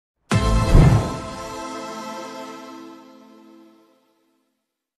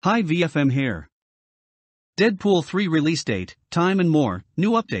Hi VFM here. Deadpool 3 release date, time and more,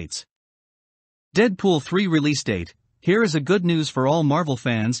 new updates. Deadpool 3 release date. Here is a good news for all Marvel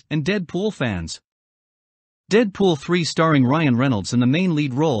fans and Deadpool fans. Deadpool 3 starring Ryan Reynolds in the main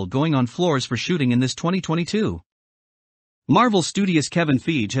lead role going on floors for shooting in this 2022. Marvel Studios' Kevin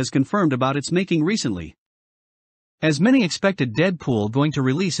Feige has confirmed about its making recently. As many expected Deadpool going to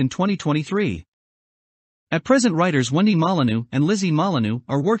release in 2023. At present, writers Wendy Molyneux and Lizzie Molyneux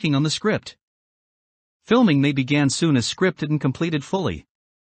are working on the script. Filming may begin soon as scripted and completed fully.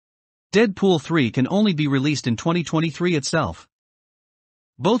 Deadpool 3 can only be released in 2023 itself.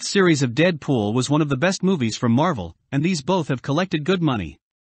 Both series of Deadpool was one of the best movies from Marvel, and these both have collected good money.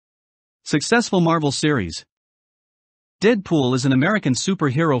 Successful Marvel series. Deadpool is an American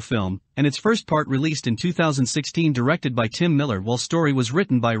superhero film, and its first part released in 2016, directed by Tim Miller, while story was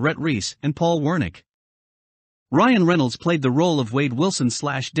written by Rhett Reese and Paul Wernick. Ryan Reynolds played the role of Wade Wilson /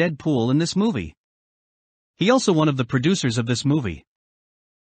 Deadpool in this movie. He also one of the producers of this movie.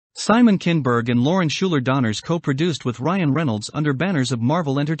 Simon Kinberg and Lauren Schuler Donners co-produced with Ryan Reynolds under banners of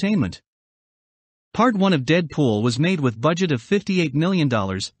Marvel Entertainment. Part 1 of Deadpool was made with budget of $58 million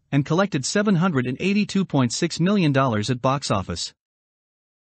and collected $782.6 million at box office.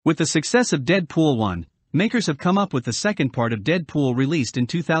 With the success of Deadpool 1, makers have come up with the second part of Deadpool released in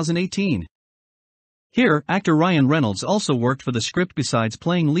 2018. Here, actor Ryan Reynolds also worked for the script besides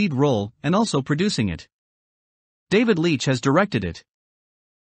playing lead role and also producing it. David Leitch has directed it.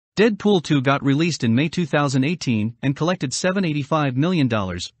 Deadpool 2 got released in May 2018 and collected $785 million,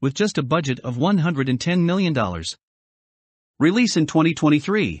 with just a budget of $110 million. Release in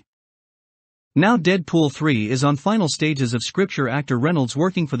 2023. Now Deadpool 3 is on final stages of scripture. Actor Reynolds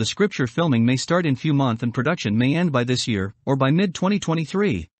working for the scripture. Filming may start in few months and production may end by this year, or by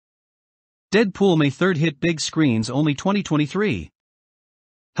mid-2023. Deadpool May 3rd hit big screens only 2023.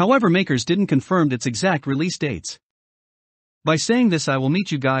 However, makers didn't confirm its exact release dates. By saying this, I will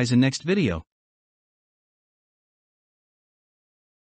meet you guys in next video.